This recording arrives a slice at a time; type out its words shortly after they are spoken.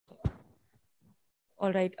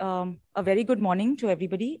All right. A very good morning to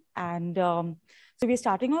everybody. And so we're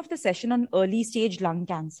starting off the session on early stage lung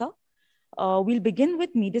cancer. We'll begin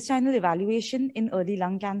with mediastinal evaluation in early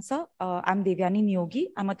lung cancer. I'm Devayani Niyogi.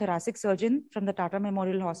 I'm a thoracic surgeon from the Tata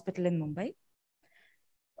Memorial Hospital in Mumbai.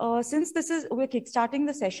 Since we're kickstarting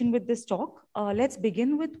the session with this talk, let's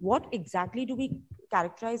begin with what exactly do we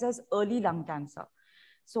characterize as early lung cancer.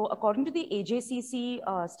 So according to the AJCC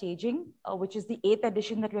staging, which is the 8th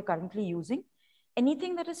edition that we're currently using,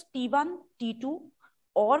 anything that is T1, T2,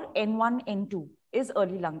 or N1, N2 is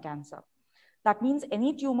early lung cancer. That means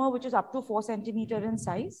any tumor which is up to 4 centimeters in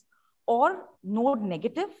size or node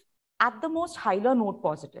negative, at the most higher node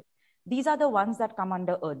positive. These are the ones that come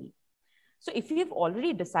under early. So if we've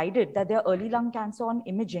already decided that they're early lung cancer on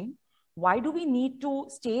imaging, why do we need to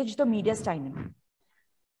stage the mediastinum?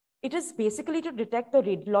 It is basically to detect the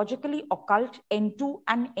radiologically occult N2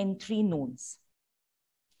 and N3 nodes.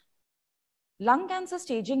 Lung cancer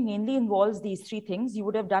staging mainly involves these three things. You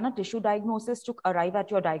would have done a tissue diagnosis to arrive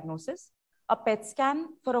at your diagnosis, a PET scan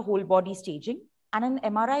for a whole body staging, and an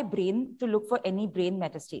MRI brain to look for any brain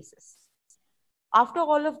metastasis. After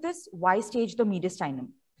all of this, why stage the mediastinum?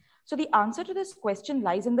 So the answer to this question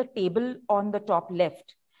lies in the table on the top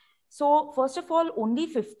left. So first of all, only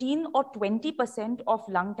 15 or 20% of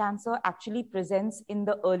lung cancer actually presents in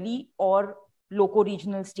the early or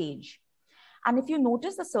loco-regional stage. And if you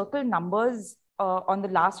notice the circle numbers on the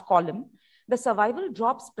last column, the survival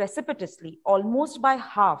drops precipitously, almost by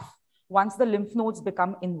half, once the lymph nodes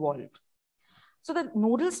become involved. So the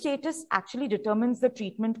nodal status actually determines the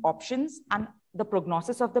treatment options and the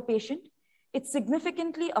prognosis of the patient. It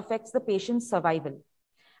significantly affects the patient's survival.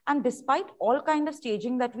 And despite all kind of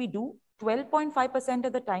staging that we do, 12.5%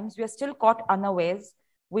 of the times we are still caught unawares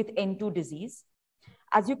with N2 disease.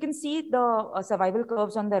 As you can see the survival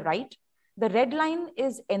curves on the right, the red line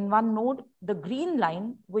is N1 node. The green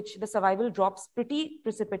line, which the survival drops pretty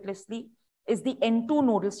precipitously, is the N2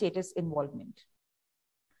 nodal status involvement.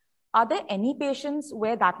 Are there any patients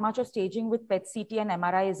where that much of staging with PET CT and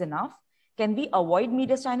MRI is enough? Can we avoid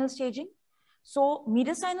mediastinal staging? So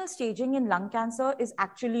mediastinal staging in lung cancer is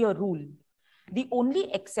actually a rule. The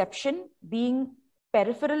only exception being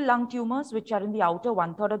peripheral lung tumors, which are in the outer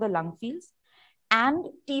 1/3 of the lung fields, and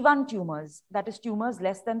T1 tumors, that is tumors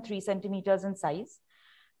less than 3 centimeters in size,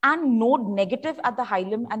 and node negative at the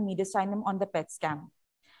hilum and mediastinum on the PET scan.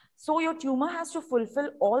 So your tumor has to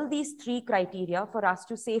fulfill all these three criteria for us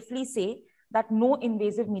to safely say that no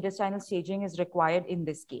invasive mediastinal staging is required in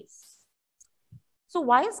this case. So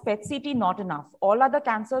why is PET CT not enough? All other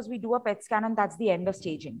cancers, we do a PET scan and that's the end of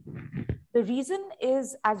staging. The reason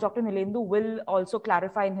is, as Dr. Nilendu will also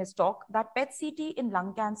clarify in his talk, that PET CT in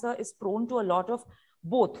lung cancer is prone to a lot of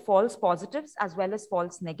both false positives as well as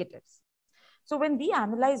false negatives. So when we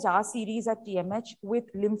analyzed our series at TMH with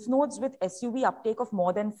lymph nodes with SUV uptake of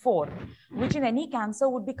more than 4, which in any cancer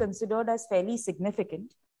would be considered as fairly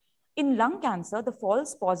significant, in lung cancer, the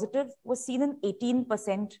false positive was seen in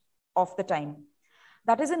 18% of the time.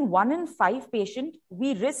 That is, in 1 in 5 patients,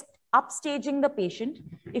 we risked upstaging the patient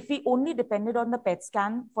if we only depended on the PET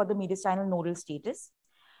scan for the mediastinal nodal status.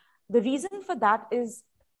 The reason for that is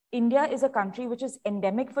India is a country which is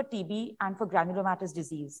endemic for TB and for granulomatous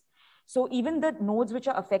disease. So even the nodes which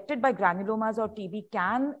are affected by granulomas or TB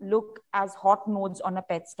can look as hot nodes on a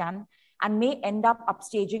PET scan and may end up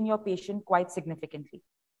upstaging your patient quite significantly.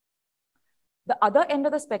 The other end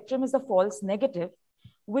of the spectrum is the false negative,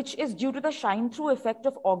 which is due to the shine-through effect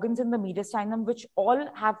of organs in the mediastinum, which all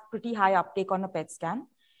have pretty high uptake on a PET scan.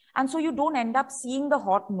 And so you don't end up seeing the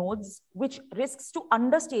hot nodes, which risks to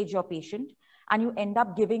understage your patient, and you end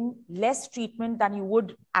up giving less treatment than you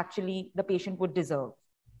would actually, the patient would deserve.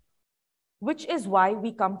 Which is why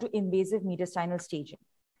we come to invasive mediastinal staging.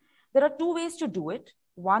 There are 2 ways to do it.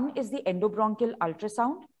 One is the endobronchial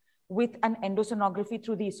ultrasound with an endosonography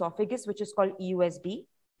through the esophagus, which is called EUSB.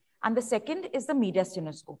 And the second is the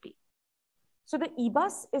mediastinoscopy. So the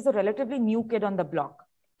EBUS is a relatively new kid on the block.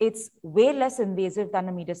 It's way less invasive than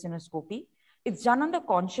a mediastinoscopy. It's done under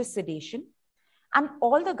conscious sedation. And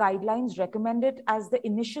all the guidelines recommend it as the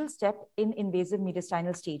initial step in invasive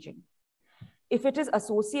mediastinal staging. If it is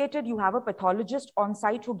associated, you have a pathologist on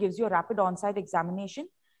site who gives you a rapid on-site examination.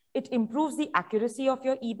 It improves the accuracy of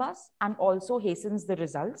your EBUS and also hastens the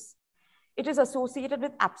results. It is associated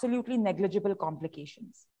with absolutely negligible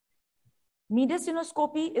complications.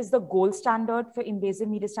 Mediastinoscopy is the gold standard for invasive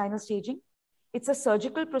mediastinal staging. It's a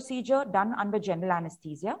surgical procedure done under general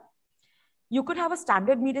anesthesia. You could have a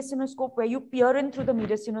standard mediastinoscope where you peer in through the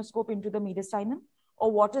mediastinoscope into the mediastinum,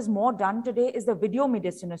 or what is more done today is the video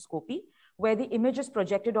mediastinoscopy, where the image is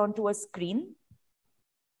projected onto a screen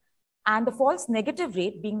And the false negative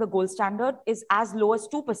rate, being the gold standard, is as low as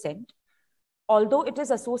 2%, although it is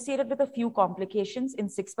associated with a few complications in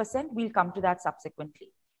 6%. We'll come to that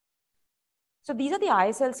subsequently. So these are the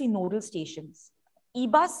ISLC nodal stations.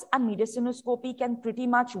 EBUS and mediastinoscopy can pretty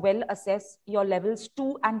much well assess your levels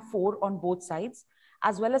 2 and 4 on both sides,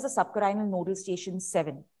 as well as the subcarinal nodal station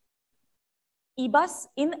 7. EBUS,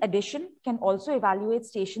 in addition, can also evaluate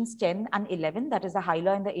stations 10 and 11, that is the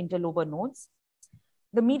hilar and the interlobar nodes.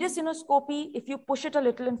 The mediastinoscopy, if you push it a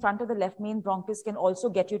little in front of the left main bronchus, can also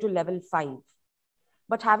get you to level 5.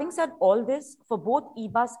 But having said all this, for both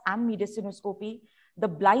EBUS and mediastinoscopy, the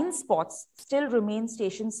blind spots still remain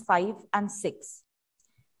stations 5 and 6.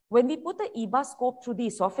 When we put the EBUS scope through the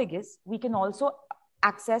esophagus, we can also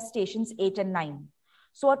access stations 8 and 9.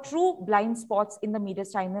 So our true blind spots in the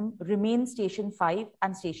mediastinum remain station 5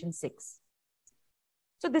 and station 6.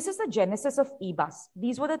 So this is the genesis of EBUS.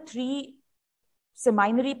 These were the 3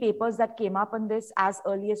 seminary papers that came up on this as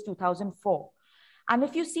early as 2004. And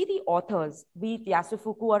if you see the authors, be it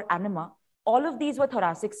Yasufuku or Anima, all of these were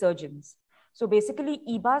thoracic surgeons. So basically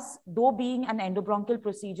EBUS, though being an endobronchial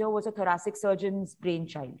procedure, was a thoracic surgeon's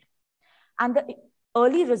brainchild. And the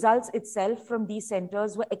early results itself from these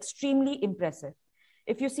centers were extremely impressive.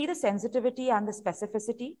 If you see the sensitivity and the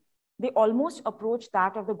specificity, they almost approach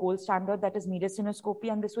that of the gold standard, that is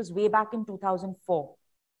mediastinoscopy, and this was way back in 2004.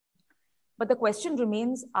 But the question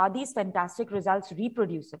remains, are these fantastic results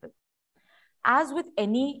reproducible? As with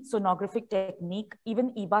any sonographic technique,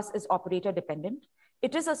 even EBUS is operator dependent.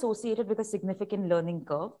 It is associated with a significant learning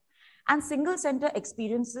curve, and single center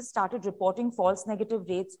experiences started reporting false negative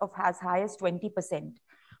rates of as high as 20%,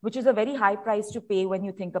 which is a very high price to pay when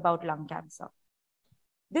you think about lung cancer.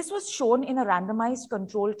 This was shown in a randomized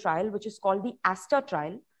control trial, which is called the ASTER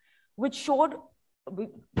trial, which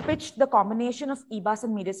pitched the combination of EBUS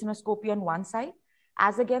and mediastinoscopy on one side,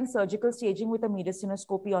 as against surgical staging with a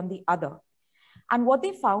mediastinoscopy on the other. And what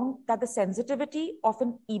they found, that the sensitivity of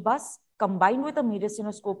an EBUS combined with a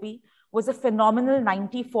mediastinoscopy was a phenomenal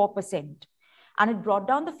 94%. And it brought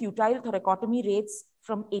down the futile thoracotomy rates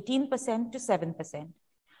from 18% to 7%.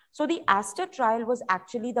 So the ASTER trial was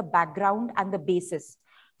actually the background and the basis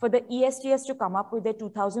for the ESTS to come up with their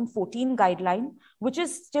 2014 guideline, which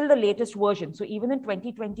is still the latest version. So even in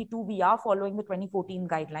 2022, we are following the 2014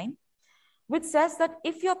 guideline, which says that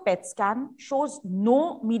if your PET scan shows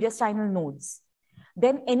no mediastinal nodes,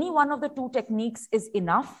 then any one of the 2 techniques is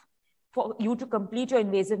enough for you to complete your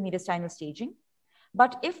invasive mediastinal staging.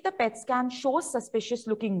 But if the PET scan shows suspicious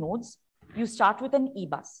looking nodes, you start with an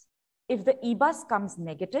EBUS. If the EBUS comes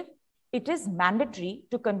negative, it is mandatory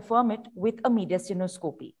to confirm it with a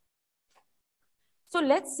mediastinoscopy. So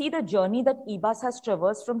let's see the journey that EBUS has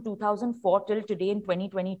traversed from 2004 till today in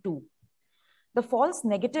 2022. The false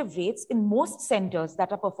negative rates in most centers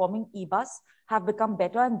that are performing EBUS have become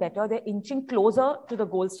better and better. They're inching closer to the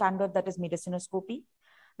gold standard, that is mediastinoscopy.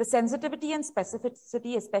 The sensitivity and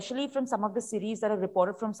specificity, especially from some of the series that are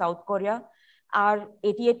reported from South Korea, are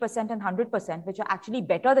 88% and 100%, which are actually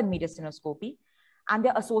better than mediastinoscopy. And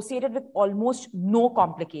they're associated with almost no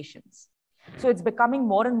complications. So it's becoming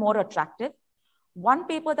more and more attractive. One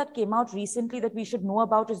paper that came out recently that we should know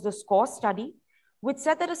about is the SCORE study, which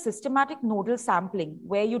said that a systematic nodal sampling,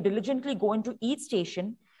 where you diligently go into each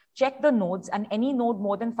station, check the nodes, and any node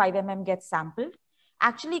more than 5 mm gets sampled,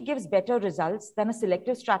 actually gives better results than a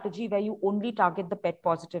selective strategy where you only target the PET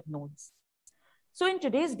positive nodes. So in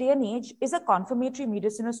today's day and age, is a confirmatory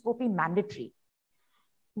mediastinoscopy mandatory?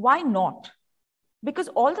 Why not? Because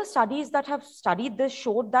all the studies that have studied this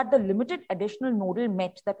showed that the limited additional nodal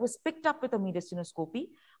MET that was picked up with a mediastinoscopy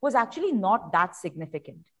was actually not that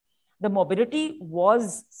significant. The morbidity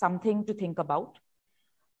was something to think about.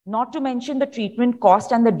 Not to mention the treatment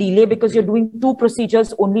cost and the delay, because you're doing 2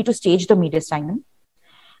 procedures only to stage the mediastinum.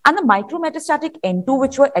 And the micrometastatic N2,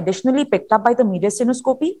 which were additionally picked up by the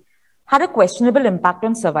mediastinoscopy, had a questionable impact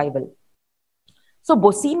on survival. So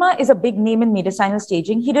Bosima is a big name in mediastinal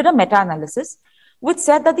staging. He did a meta-analysis which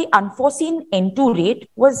said that the unforeseen N2 rate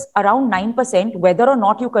was around 9%, whether or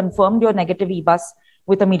not you confirmed your negative EBUS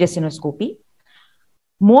with a mediastinoscopy.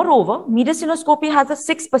 Moreover, mediastinoscopy has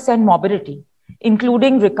a 6% morbidity,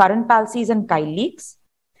 including recurrent palsies and chyle leaks.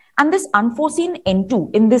 And this unforeseen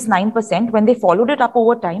N2 in this 9%, when they followed it up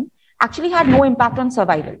over time, actually had no impact on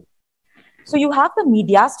survival. So you have the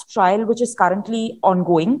Mediast trial, which is currently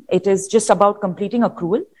ongoing. It is just about completing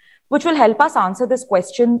accrual, which will help us answer this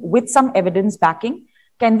question with some evidence backing.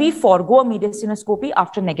 Can we forego a mediastinoscopy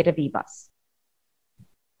after negative EBUS?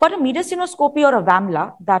 But a mediastinoscopy or a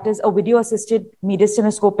VAMLA, that is a video-assisted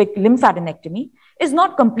mediastinoscopic lymphadenectomy, is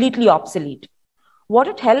not completely obsolete. What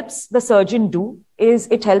it helps the surgeon do is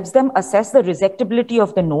it helps them assess the resectability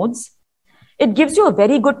of the nodes. It gives you a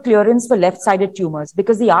very good clearance for left-sided tumors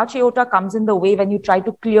because the arch aorta comes in the way when you try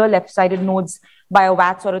to clear left-sided nodes by a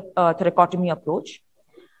VATS or a thoracotomy approach.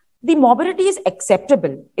 The morbidity is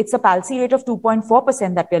acceptable. It's a palsy rate of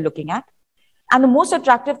 2.4% that we're looking at. And the most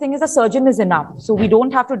attractive thing is the surgeon is enough. So we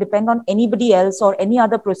don't have to depend on anybody else or any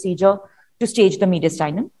other procedure to stage the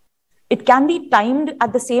mediastinum. It can be timed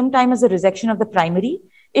at the same time as the resection of the primary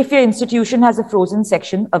if your institution has a frozen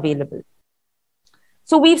section available.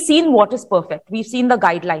 So we've seen what is perfect. We've seen the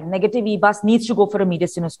guideline. Negative EBUS needs to go for a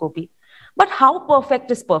mediastinoscopy. But how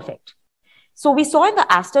perfect is perfect? So we saw in the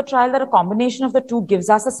ASTER trial that a combination of the two gives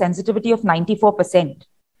us a sensitivity of 94%.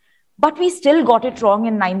 But we still got it wrong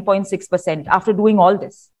in 9.6% after doing all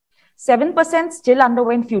this. 7% still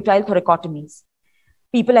underwent futile thoracotomies.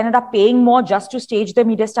 People ended up paying more just to stage the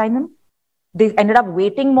mediastinum. They ended up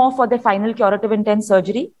waiting more for their final curative intent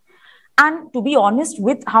surgery. And to be honest,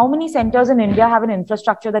 with how many centers in India have an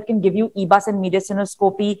infrastructure that can give you EBUS and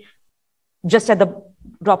mediastinoscopy just at the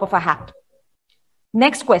drop of a hat?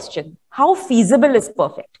 Next question, how feasible is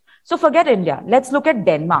perfect? So forget India, let's look at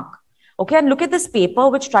Denmark. Okay, and look at this paper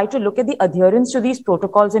which tried to look at the adherence to these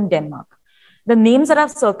protocols in Denmark. The names that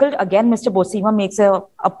I've circled, again, Mr. Bosima makes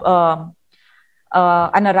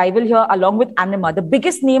an arrival here along with Anima, the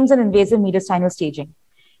biggest names in invasive mediastinal staging.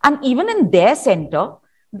 And even in their center,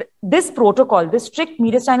 this protocol, this strict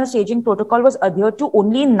mediastinal staging protocol was adhered to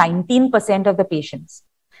only in 19% of the patients.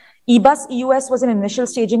 EBUS EUS was an initial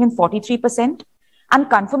staging in 43%. And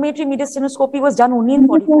confirmatory mediastinoscopy was done only in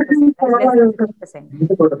 44%, less than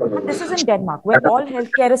 50%. And this is in Denmark, where all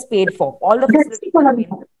healthcare is paid for, all the facilities are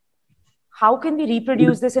available. How can we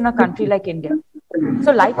reproduce this in a country like India?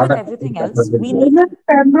 So like with everything else, we need to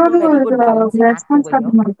do a very good balancing act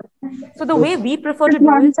over here. So the way we prefer to do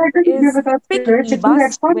it is pick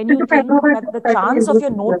EBUS when you think that the chance of your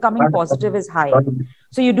node coming positive is high.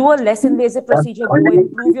 So you do a less invasive procedure, go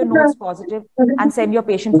improve your nodes positive and send your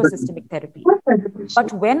patient for systemic therapy.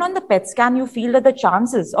 But when on the PET scan, you feel that the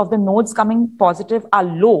chances of the nodes coming positive are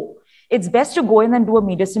low, it's best to go in and do a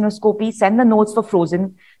mediastinoscopy, send the nodes for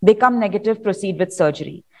frozen, they come negative, proceed with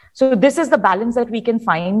surgery. So this is the balance that we can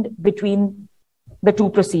find between the two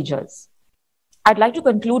procedures. I'd like to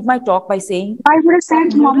conclude my talk by saying neural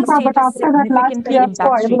stages significantly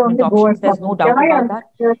impacts treatment options. There's no doubt about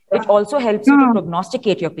that. It also helps you to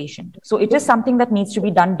prognosticate your patient. So it is something that needs to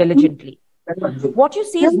be done diligently. What you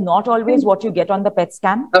see is not always what you get on the PET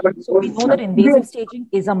scan. So we know that invasive staging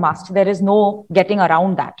is a must. There is no getting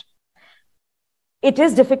around that. It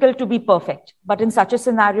is difficult to be perfect, but in such a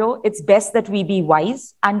scenario, it's best that we be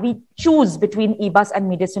wise and we choose between EBUS and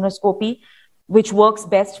mediastinoscopy, which works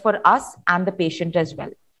best for us and the patient as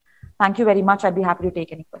well. Thank you very much. I'd be happy to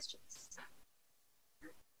take any questions.